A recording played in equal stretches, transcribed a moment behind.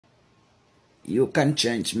You can't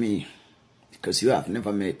change me because you have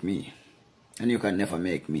never made me, and you can never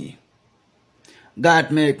make me. God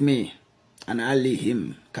made me, and only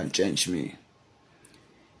Him can change me.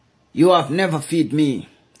 You have never feed me,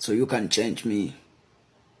 so you can change me.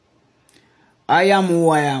 I am who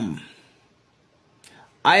I am.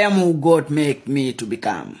 I am who God made me to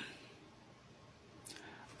become.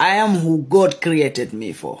 I am who God created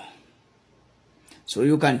me for. So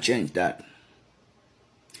you can change that.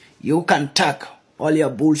 You can talk all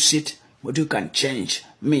your bullshit, but you can change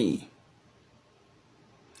me.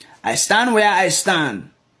 I stand where I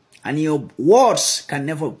stand, and your words can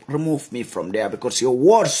never remove me from there, because your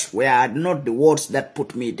words were not the words that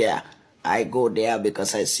put me there. I go there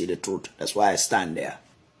because I see the truth. That's why I stand there.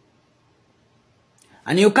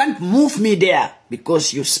 And you can't move me there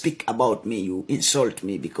because you speak about me. You insult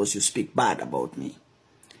me because you speak bad about me.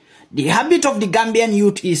 The habit of the Gambian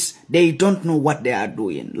youth is they don't know what they are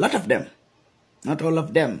doing. A lot of them. Not all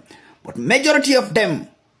of them. But majority of them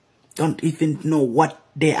don't even know what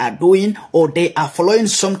they are doing, or they are following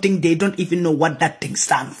something they don't even know what that thing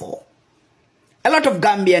stands for. A lot of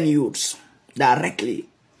Gambian youths, directly,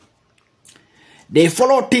 they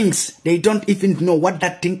follow things, they don't even know what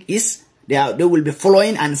that thing is. They will be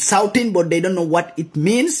following and shouting, but they don't know what it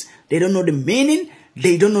means. They don't know the meaning.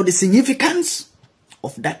 They don't know the significance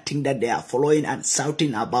of that thing that they are following and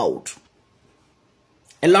shouting about.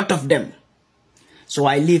 A lot of them. So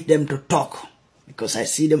I leave them to talk, because I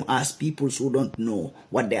see them as people who don't know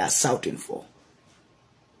what they are shouting for.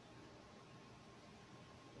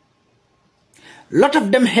 A lot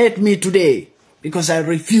of them hate me today because I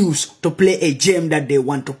refuse to play a game that they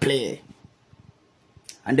want to play.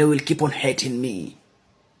 And they will keep on hating me.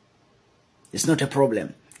 It's not a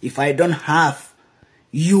problem. If I don't have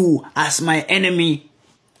you as my enemy,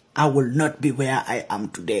 I will not be where I am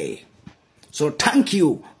today. So thank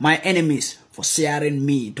you, my enemies, for sharing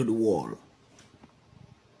me to the world.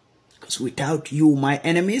 Because without you, my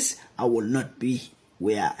enemies, I will not be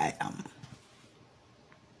where I am.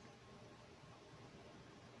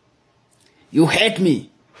 You hate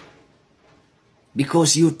me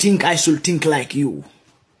because you think I should think like you.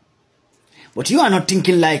 But you are not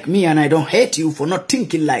thinking like me, and I don't hate you for not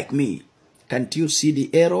thinking like me. Can't you see the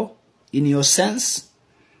error in your sense?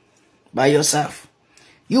 By yourself.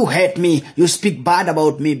 You hate me, you speak bad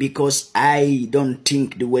about me because I don't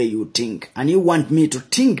think the way you think. And you want me to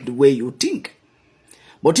think the way you think.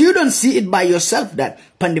 But you don't see it by yourself that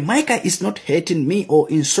PANDI MAICA is not hating me or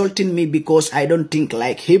insulting me because I don't think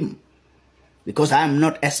like him. Because I am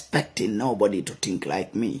not expecting nobody to think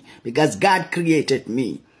like me. Because God created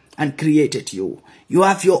me and created you. You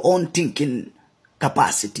have your own thinking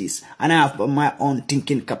capacities, and I have my own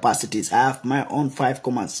thinking capacities. I have my own 5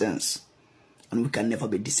 common sense. And we can never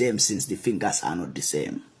be the same since the fingers are not the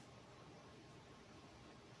same.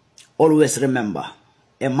 Always remember,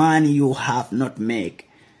 a man you have not made,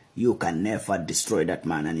 you can never destroy that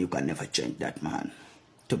man, and you can never change that man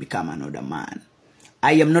to become another man.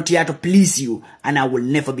 I am not here to please you, and I will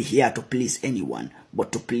never be here to please anyone,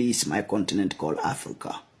 but to please my continent called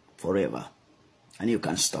Africa forever. And you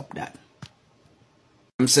can stop that.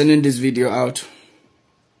 I'm sending this video out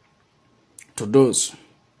to those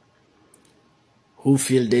who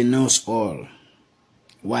feel they know all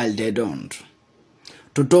while they don't.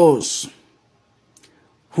 To those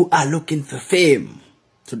who are looking for fame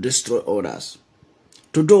to destroy others.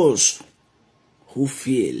 To those who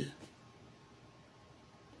feel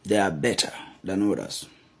they are better than others.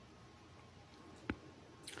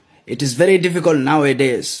 It is very difficult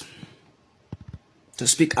nowadays to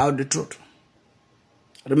speak out the truth.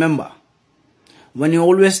 Remember, when you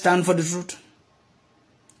always stand for the truth,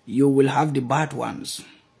 you will have the bad ones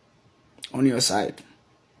on your side.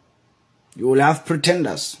 You will have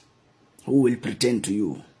pretenders who will pretend to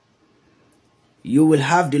you. You will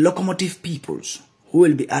have the locomotive peoples who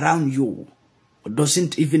will be around you, who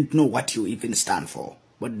doesn't even know what you even stand for.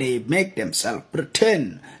 But they make themselves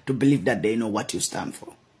pretend to believe that they know what you stand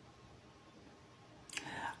for.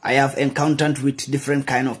 I have encountered with different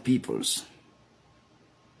kind of peoples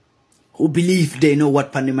who believe they know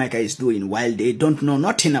what PANDI MAICA is doing while they don't know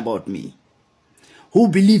nothing about me. Who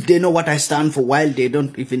believe they know what I stand for while they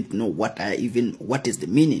don't even know what is the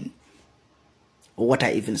meaning or what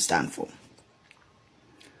I even stand for.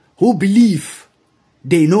 Who believe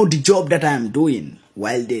they know the job that I am doing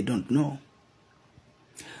while they don't know.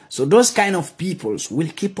 So those kind of peoples will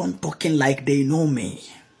keep on talking like they know me.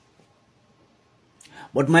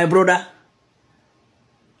 But my brother,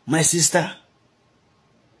 my sister,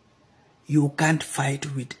 you can't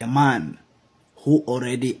fight with a man who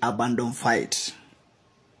already abandoned fight.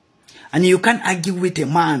 And you can't argue with a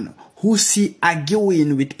man who see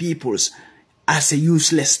arguing with people as a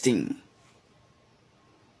useless thing.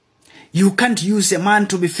 You can't use a man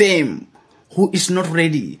to be famous who is not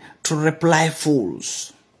ready to reply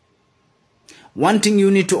fools. One thing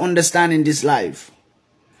you need to understand in this life,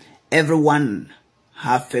 everyone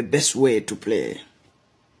have a best way to play.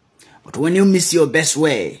 But when you miss your best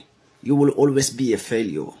way, you will always be a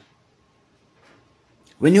failure.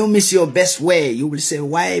 When you miss your best way, you will say,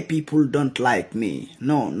 why people don't like me?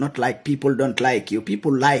 No, not like people don't like you.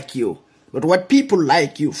 People like you. But what people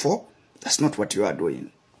like you for, that's not what you are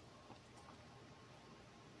doing.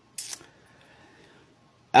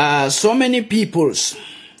 So many people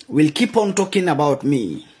will keep on talking about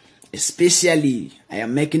me. Especially, I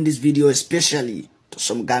am making this video especially to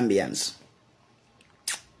some Gambians.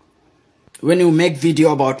 When you make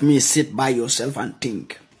video about me, sit by yourself and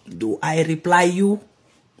think, do I reply you?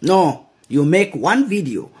 No, you make one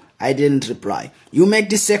video, I didn't reply. You make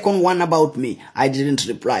the second one about me, I didn't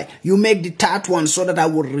reply. You make the third one so that I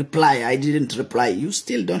would reply, I didn't reply. You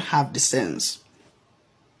still don't have the sense.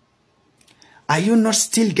 Are you not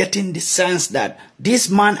still getting the sense that this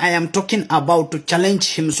man I am talking about, to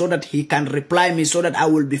challenge him so that he can reply me so that I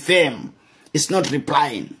will be famous, is not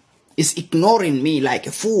replying. Is ignoring me like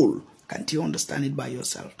a fool. Can't you understand it by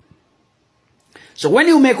yourself? So when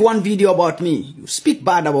you make one video about me, you speak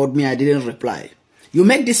bad about me, I didn't reply. You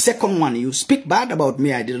make the second one, you speak bad about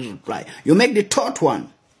me, I didn't reply. You make the third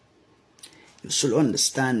one. You should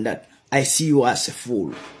understand that I see you as a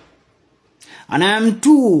fool. And I am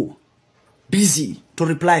too busy to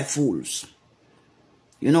reply fools.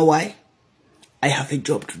 You know why? I have a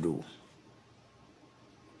job to do.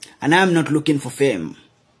 And I am not looking for fame.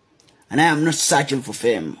 And I am not searching for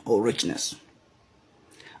fame or richness.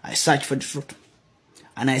 I search for the truth.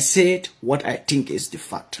 And I said what I think is the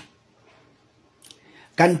fact.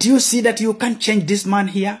 Can't you see that you can't change this man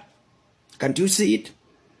here? Can't you see it?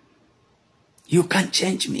 You can't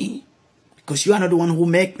change me. Because you are not the one who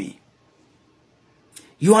make me.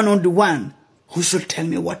 You are not the one who should tell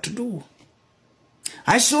me what to do.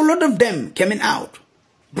 I saw a lot of them coming out,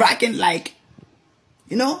 bragging like,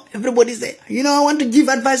 you know, everybody say, you know, I want to give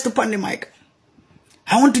advice to PANDI MAICA.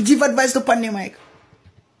 I want to give advice to PANDI MAICA.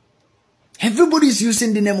 Everybody is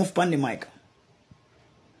using the name of PANDI MAICA.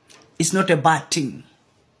 It's not a bad thing.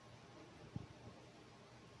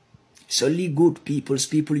 It's only good people.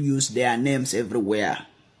 People use their names everywhere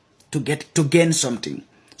to gain something.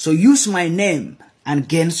 So use my name and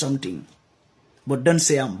gain something. But don't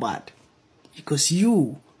say I'm bad. Because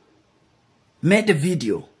you made a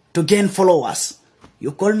video to gain followers.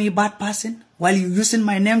 You call me a bad person while you're using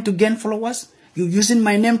my name to gain followers? You're using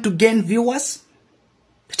my name to gain viewers?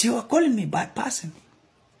 But you are calling me a bad person.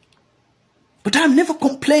 But I'm never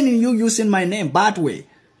complaining you using my name bad way.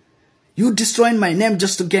 You destroying my name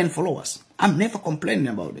just to gain followers. I'm never complaining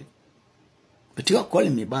about it. But you are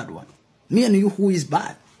calling me bad one. Me and you, who is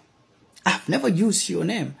bad? I have never used your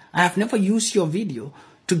name. I have never used your video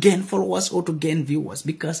to gain followers or to gain viewers,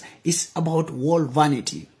 because it's about world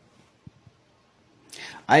vanity.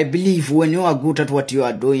 I believe when you are good at what you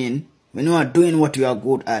are doing, when you are doing what you are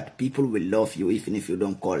good at, people will love you even if you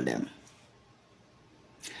don't call them.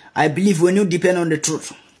 I believe when you depend on the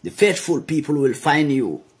truth, the faithful people will find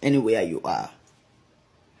you anywhere you are.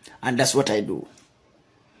 And that's what I do.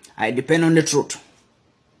 I depend on the truth.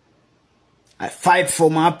 I fight for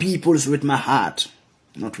my peoples with my heart,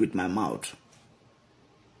 not with my mouth.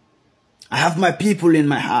 I have my people in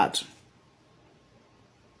my heart.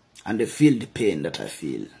 And they feel the pain that I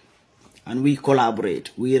feel. And we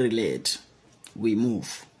collaborate, we relate, we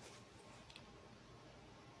move.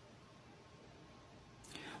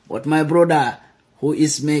 But my brother, who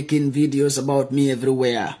is making videos about me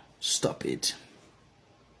everywhere, stop it.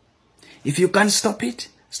 If you can't stop it,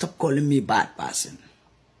 stop calling me bad person.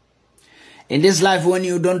 In this life, when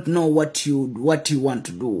you don't know what you want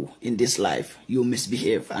to do in this life, you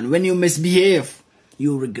misbehave. And when you misbehave,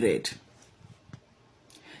 you regret.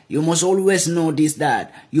 You must always know this,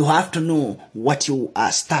 that you have to know what you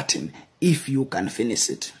are starting if you can finish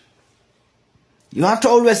it. You have to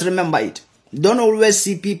always remember it. Don't always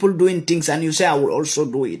see people doing things and you say, I will also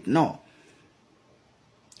do it. No.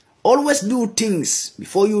 Always do things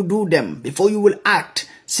before you do them. Before you will act,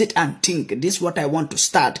 sit and think, this is what I want to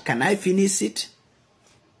start. Can I finish it?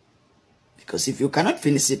 Because if you cannot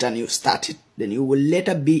finish it and you start it, then you will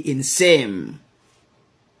later be insane.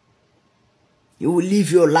 You will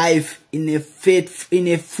live your life in a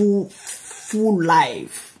full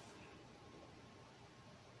life.